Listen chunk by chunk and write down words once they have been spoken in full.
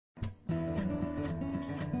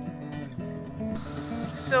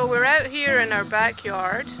So we're out here in our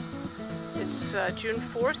backyard. It's June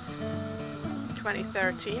 4th,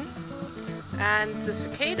 2013, and the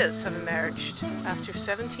cicadas have emerged after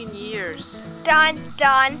 17 years. Dun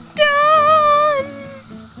dun dun!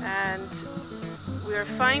 And we are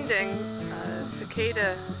finding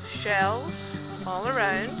cicada shells all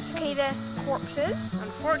around. Cicada corpses.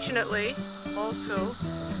 Unfortunately, also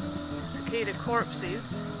cicada corpses.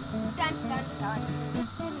 Dun dun dun.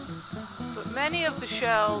 But many of the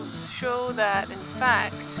shells show that, in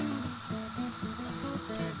fact, I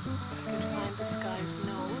could find this guy's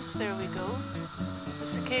nose. There we go. The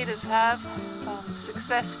cicadas have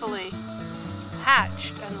successfully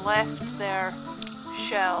hatched and left their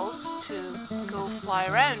shells to go fly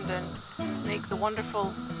around and make the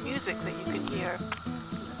wonderful music that you can hear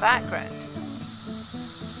in the background.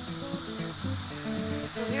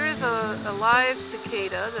 So here is a live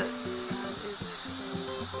cicada that is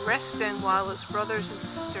resting while its brothers and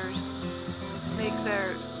sisters make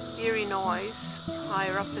their eerie noise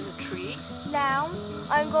higher up in the tree. Now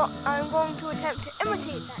I'm going to attempt to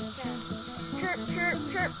imitate that sound. Chirp chirp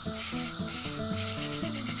chirp.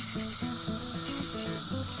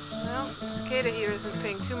 Well, the cicada here isn't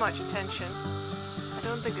paying too much attention. I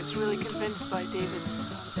don't think it's really convinced by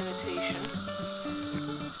David's imitation.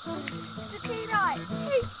 Cicada, I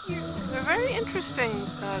hate you. They're very interesting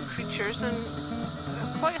creatures and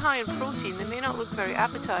quite high in protein. They may not look very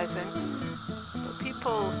appetizing, but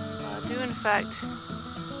people do in fact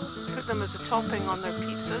put them as a topping on their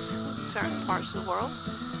pizzas in certain parts of the world.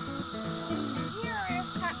 Here I have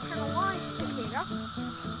captured a live cicada.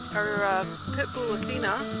 Our pit bull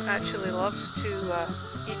Athena actually loves to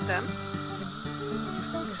eat them.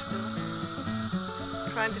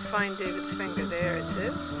 Just trying to find David's finger. There it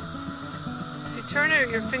is. If you turn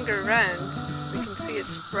your finger around, we can see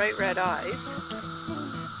its bright red eyes.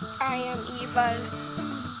 I am evil.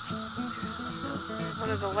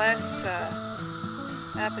 One of the less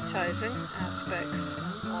appetizing aspects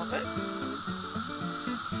of it.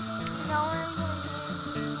 Now I'm going to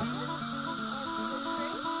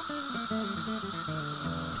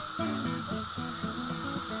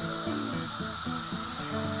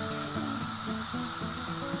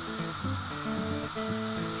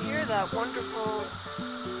hear that wonderful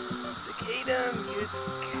cicada music.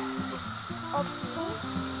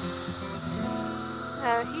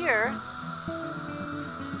 Now here,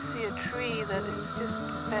 you see a tree that is just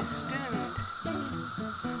festooned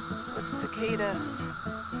with cicada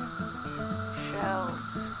shells.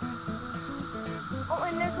 Oh,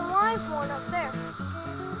 and there's a live one up there.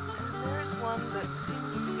 And there's one that seems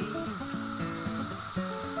to be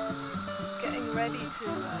getting ready to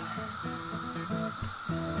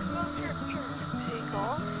take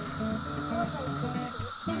off.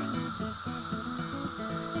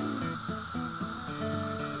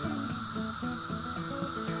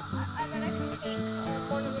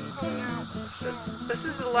 This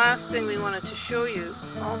is the last thing we wanted to show you.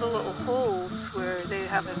 All the little holes where they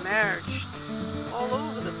have emerged all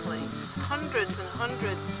over the place. Hundreds and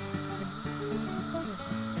hundreds of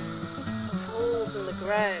holes in the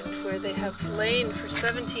ground where they have lain for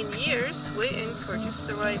 17 years waiting for just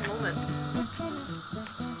the right moment.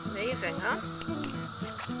 Amazing, huh?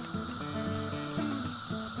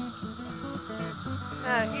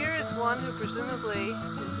 Now here is one who presumably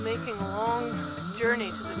is making a long journey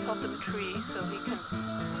to the top of the tree so he can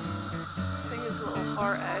sing his little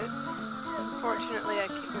heart out. Unfortunately, I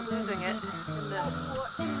keep losing it in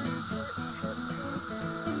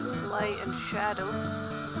the light and shadow.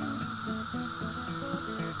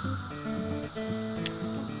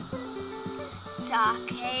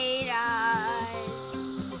 Cicadas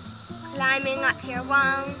climbing up your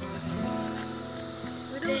wall.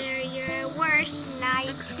 They're your worst night.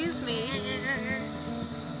 Excuse me.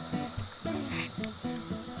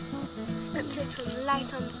 Let's put some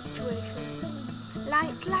light on the situation.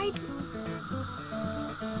 Light.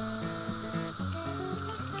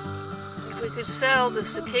 If we could sell the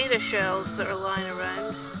cicada shells that are lying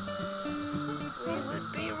around, we would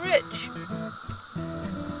be rich.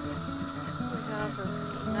 We have a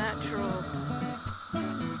natural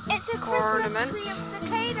It's a ornament. Christmas tree of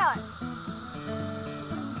cicadas.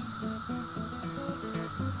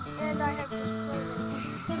 And I have just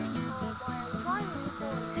while I'm trying to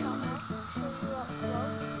pull it out, show you up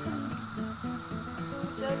close.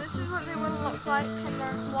 So this is what they will look like in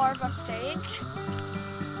their larva stage.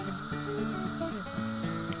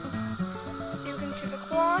 So you can see the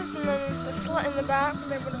claws and then the slit in the back where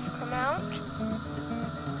they would have come out.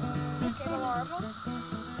 Okay, the larva.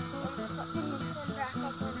 Let's put the skin back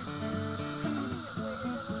up on it.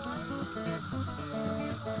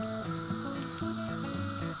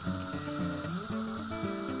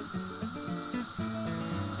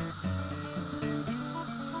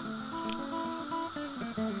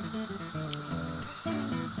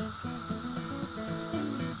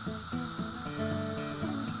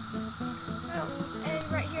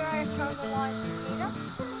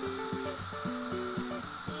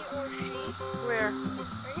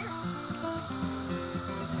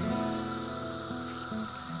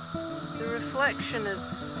 reflection is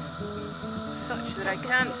such that I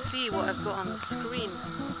can't see what I've got on the screen.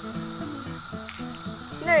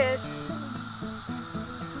 There he is.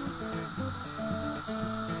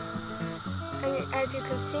 And as you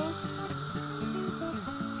can see,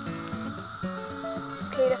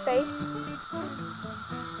 cicada face,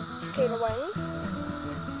 cicada wings,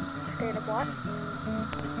 cicada butt,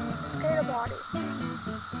 cicada body,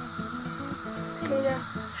 cicada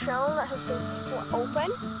shell that has been split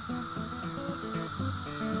open,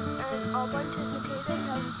 and a bunch of cicadas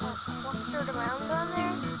have clustered around on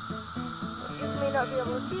there. You may not be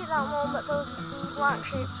able to see it that well, but those black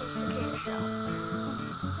shapes are cicada shells.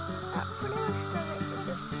 That pretty much does it for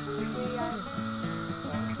this video.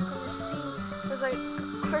 You can see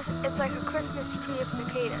it's like a Christmas tree of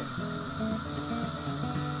cicadas.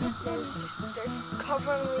 They're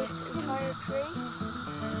covering this entire tree.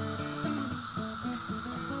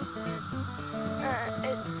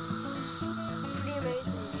 It's pretty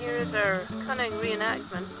amazing. Here is our cunning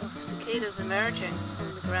reenactment of cicadas emerging from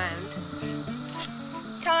the ground.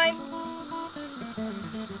 Time.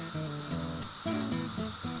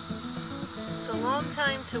 It's a long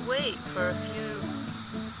time to wait for a few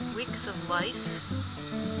weeks of life,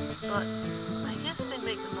 but I guess they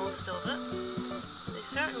make the most of it. They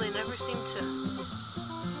certainly never seem to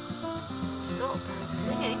stop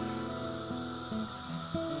singing.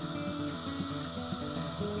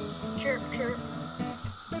 Chirp, chirp.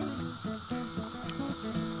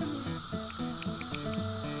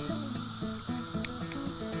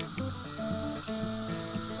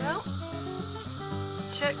 Well,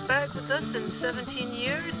 check back with us in 17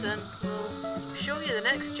 years and we'll show you the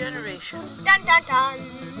next generation. Dun dun dun!